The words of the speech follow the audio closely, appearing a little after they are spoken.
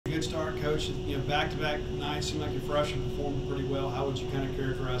good start, Coach. Back-to-back nights, seemed like your freshman performed pretty well. How would you kind of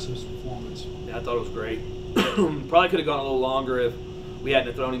characterize his performance? Yeah, I thought it was great. Probably could have gone a little longer if we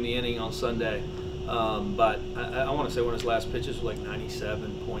hadn't thrown him the inning on Sunday. But I want to say one of his last pitches was like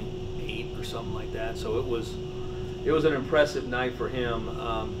 97.8 or something like that. So it was an impressive night for him.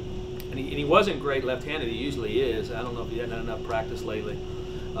 And he wasn't great left-handed. He usually is. I don't know if he hadn't had enough practice lately.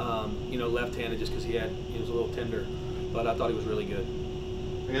 Left-handed just because he was a little tender. But I thought he was really good.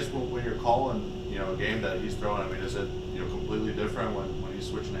 I guess when you're calling, a game that he's throwing, I mean, is it completely different when he's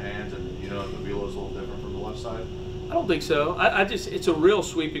switching hands and the velo's a little different from the left side? I don't think so. It's a real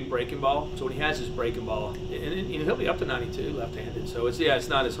sweeping breaking ball. So when he has his breaking ball, and he'll be up to 92 left-handed. So it's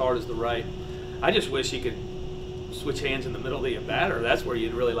not as hard as the right. I just wish he could switch hands in the middle of the batter. That's where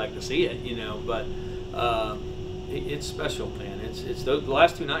you'd really like to see it, But it's special, man. It's the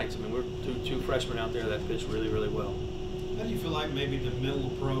last two nights. I mean, we're two freshmen out there that pitched really, really well. How do you feel like maybe the mental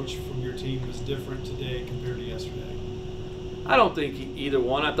approach from your team was different today compared to yesterday? I don't think either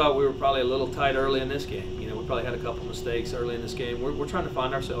one. I thought we were probably a little tight early in this game. We probably had a couple mistakes early in this game. We're trying to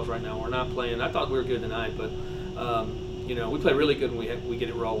find ourselves right now. We're not playing. I thought we were good tonight, but we play really good when we get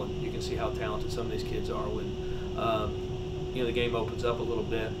it rolling. You can see how talented some of these kids are when the game opens up a little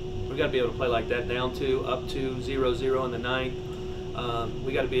bit. We got to be able to play like that, down 2, up 2, 0-0 in the ninth.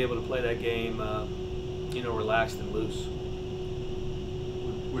 We got to be able to play that game, relaxed and loose.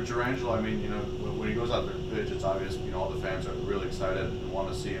 With Jurrangelo, I mean, when he goes out there to pitch, it's obvious, all the fans are really excited and want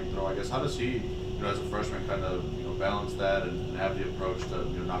to see him throw. I guess, how does he, as a freshman, kind of, balance that and have the approach to,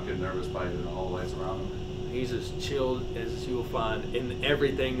 not get nervous by, all the lights around him? He's as chilled as you will find in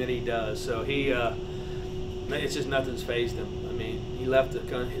everything that he does. So it's just nothing's fazed him. I mean, he left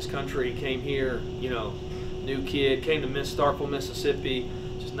his country, came here, new kid, came to Starkville, Mississippi.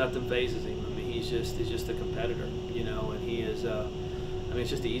 Just nothing phases him. I mean, he's just a competitor, and he is. It's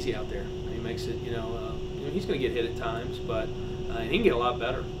just easy out there. He makes it, he's going to get hit at times, but he can get a lot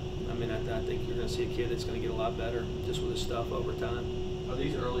better. I mean, I think you're going to see a kid that's going to get a lot better just with his stuff over time. Are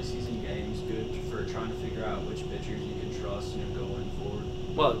these early season games good for trying to figure out which pitchers you can trust, going forward?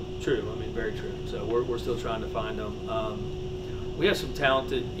 Well, true. I mean, very true. So we're still trying to find them. We have some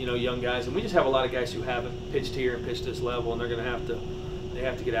talented, young guys, and we just have a lot of guys who haven't pitched here and pitched this level, and they're going to have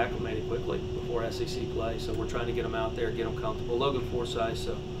to get acclimated quickly before SEC play. So we're trying to get them out there, get them comfortable. Logan Forsythe's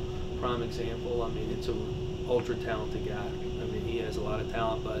a prime example. I mean, it's an ultra talented guy. I mean, he has a lot of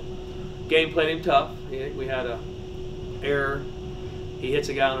talent, but game played him tough. We had a error. He hits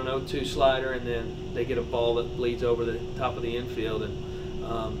a guy on an 0-2 slider, and then they get a ball that bleeds over the top of the infield, and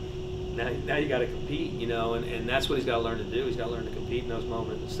now you got to compete, and that's what he's got to learn to do. He's got to learn to compete in those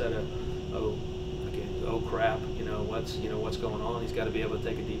moments instead of oh crap, what's going on. He's got to be able to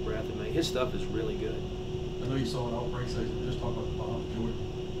take a deep breath, and his stuff is really good. I know you saw an all-break season. Just talk about the bomb.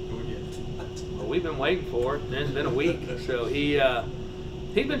 Go again. Well, we've been waiting for it. It's been a week, so he's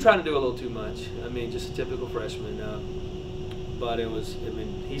been trying to do a little too much. I mean, just a typical freshman. But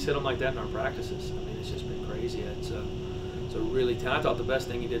he's hit them like that in our practices. I mean, it's just been crazy. It's a really I thought the best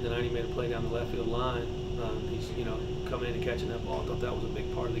thing he did tonight, he made a play down the left field line. He's coming in and catching that ball. I thought that was a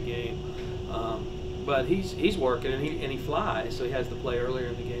big part of the game. But he's working and he flies. So he has the play earlier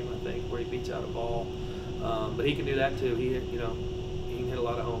in the game, I think, where he beats out a ball. But he can do that too. He can hit a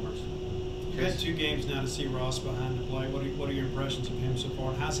lot of homers. You've had 2 games now to see Ross behind the plate. What are your impressions of him so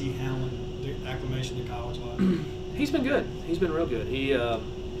far? How's he handling the acclimation to college life? He's been good. He's been real good. He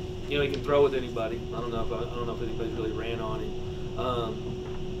he can throw with anybody. I don't know if anybody's really ran on him.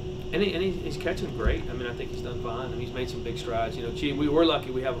 And he's catching great. I mean, I think he's done fine. I mean, he's made some big strides. We were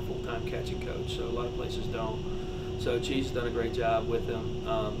lucky we have a full-time catching coach, so a lot of places don't. So Chief's done a great job with him.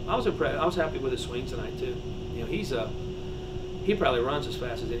 I was impressed. I was happy with his swing tonight too. He probably runs as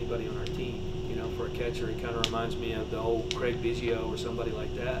fast as anybody on our team. For a catcher, he kind of reminds me of the old Craig Biggio or somebody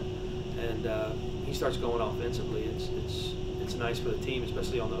like that. And he starts going offensively. It's nice for the team,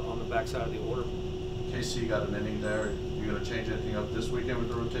 especially on the backside of the order. KC got an inning there. You going to change anything up this weekend with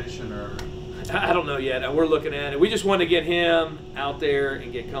the rotation, or? I don't know yet. We're looking at it. We just wanted to get him out there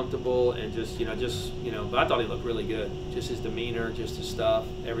and get comfortable and just. But I thought he looked really good. Just his demeanor, just his stuff,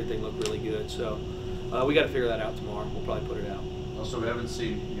 everything looked really good. So we got to figure that out tomorrow. We'll probably put it out. Also, we haven't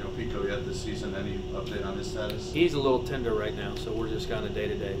seen Pico yet this season. Any update on his status? He's a little tender right now, so we're just kind of day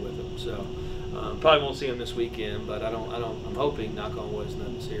to day with him. So probably won't see him this weekend, but I'm hoping, knock on wood, it's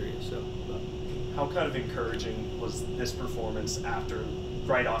nothing serious. So. How kind of encouraging was this performance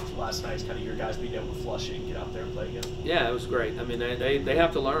right off last night's kind of your guys being able to flush it and get out there and play again? Yeah, it was great. I mean, they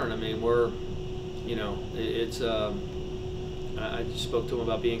have to learn. I mean, I just spoke to them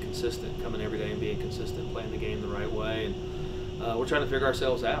about being consistent, coming every day and being consistent, playing the game the right way. And we're trying to figure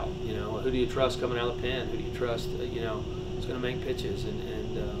ourselves out. You know, who do you trust coming out of the pen? Who do you trust? You know, is going to make pitches?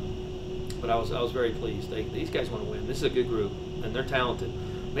 But I was very pleased. These guys want to win. This is a good group, and they're talented.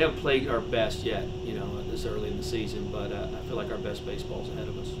 We haven't played our best yet, you know, this early in the season, but I feel like our best baseball's ahead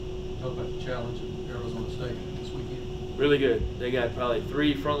of us. Talk about the challenge at Arizona State this weekend. Really good. They got probably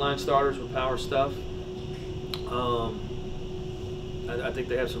 3 frontline starters with power stuff. I think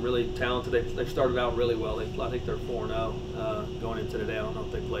they have some really talented. They've started out really well. I think they're 4-0 going into today. I don't know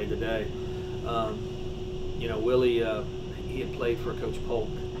if they played today. You know, Willie, he had played for Coach Polk,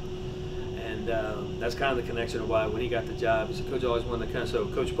 and that's kind of the connection of why when he got the job, he said, Coach always wanted to come. So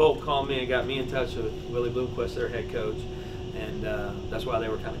Coach Polk called me and got me in touch with Willie Bloomquist, their head coach, and that's why they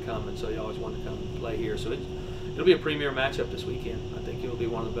were kind of coming. So he always wanted to come and play here. So it'll be a premier matchup this weekend. I think it'll be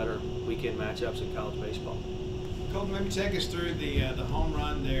one of the better weekend matchups in college baseball. Colton, maybe take us through the home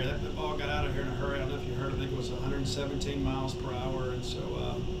run there. That ball got out of here in a hurry. I don't know if you heard. I think it was 117 miles per hour. And so,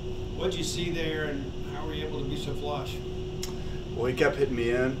 what did you see there, and how were you able to be so flush? Well, he kept hitting me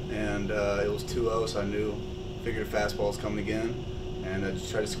in, and it was 2-0, so figured a fastball was coming again, and I just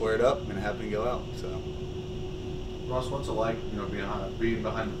tried to square it up, and it happened to go out. So, Ross, what's it like, you know, being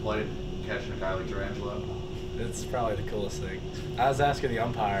behind the plate and catching a guy like Durangelo? It's probably the coolest thing. I was asking the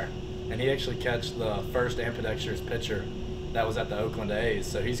umpire, and he actually catched the first ambidextrous pitcher that was at the Oakland A's,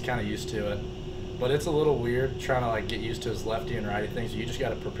 so he's kind of used to it. But it's a little weird trying to like get used to his lefty and righty things. So you just got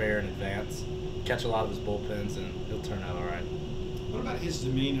to prepare in advance, catch a lot of his bullpens, and it'll turn out all right. What about his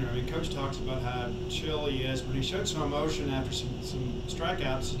demeanor? I mean, Coach talks about how chill he is, but he showed some emotion after some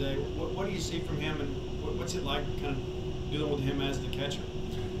strikeouts today. What do you see from him, and what's it like kind of dealing with him as the catcher?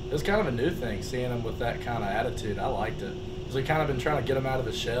 It was kind of a new thing, seeing him with that kind of attitude. I liked it. Because we kind of been trying to get him out of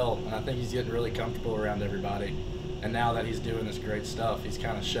his shell, and I think he's getting really comfortable around everybody. And now that he's doing this great stuff, he's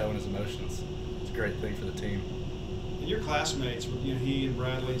kind of showing his emotions. It's a great thing for the team. And your classmates, you know, he and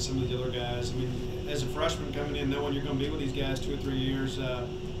Bradley and some of the other guys, I mean, as a freshman coming in, knowing you're going to be with these guys 2 or 3 years, you know,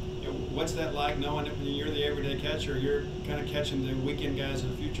 what's that like knowing that when you're the everyday catcher, you're kind of catching the weekend guys in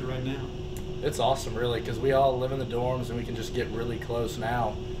the future right now? It's awesome, really, because we all live in the dorms and we can just get really close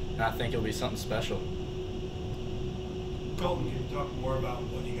now, and I think it'll be something special. Colton, can you talk more about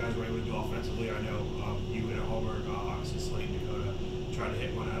what you guys were able to do offensively? I know you hit a homer, obviously Slade Dakota tried to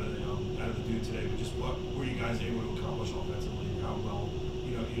hit one out of the dude today, but just what were you guys able to accomplish offensively? How well,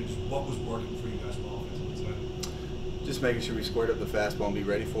 just what was working for you guys well offensively today? just making sure we squared up the fastball and be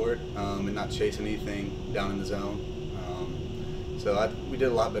ready for it, and not chasing anything down in the zone. We did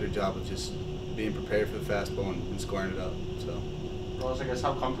a lot better job of just being prepared for the fastball and squaring it up. So. Ross, I guess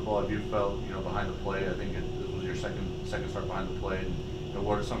how comfortable have you felt, behind the plate? I think this was your second start behind the plate.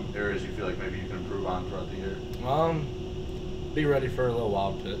 What are some areas you feel like maybe you can improve on throughout the year? Be ready for a little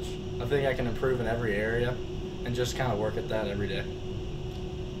wild pitch. I think I can improve in every area and just kind of work at that every day.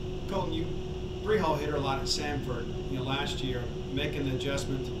 Colton, you 3-hole hitter a lot at Sanford. Last year, making the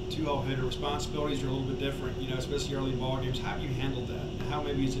adjustment to 2-hole hitter, responsibilities are a little bit different. Especially early ball games. How have you handled that? How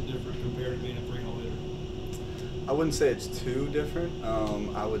maybe is it different compared to being a 3-hole hitter? I wouldn't say it's too different.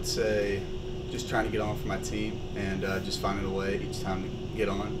 I would say just trying to get on for my team and just finding a way each time to get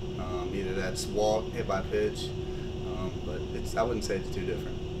on. Either that's walk, hit by pitch, but I wouldn't say it's too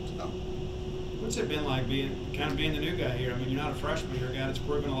different. So. What's it been like being the new guy here? I mean, you're not a freshman. You're a guy that's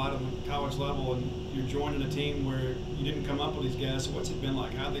proven a lot on the college level, and you're joining a team where you didn't come up with these guys. So what's it been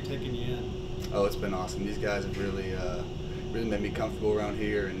like? How have they taken you in? Oh, it's been awesome. These guys have really made me comfortable around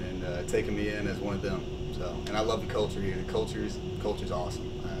here and taken me in as one of them. So, and I love the culture here. The culture's awesome.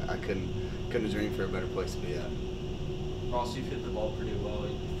 I couldn't have dreamed for a better place to be at. Ross, you've hit the ball pretty well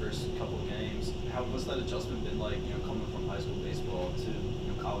in your first couple of games. What's that adjustment been like, coming from high school baseball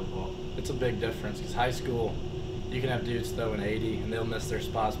to college ball? It's a big difference because high school, you can have dudes throwing 80 and they'll miss their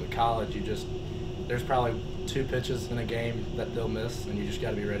spots, but college, there's probably 2 pitches in a game that they'll miss, and you just got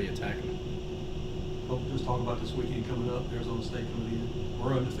to be ready to attack them. Well, just talk about this weekend coming up. Arizona State coming in.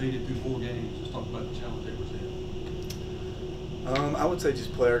 We're undefeated through 4 games. Just talk about the challenge they present. I would say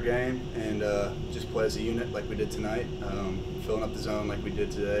just play our game and just play as a unit like we did tonight, filling up the zone like we did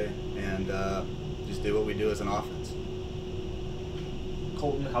today, and just do what we do as an offense.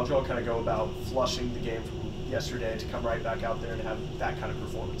 Colton, how'd y'all kind of go about flushing the game from yesterday to come right back out there and have that kind of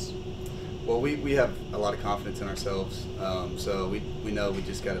performance? Well, we have a lot of confidence in ourselves, so we know we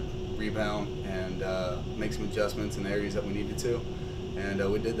just got to rebound and make some adjustments in areas that we needed to, and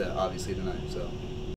we did that obviously tonight. So.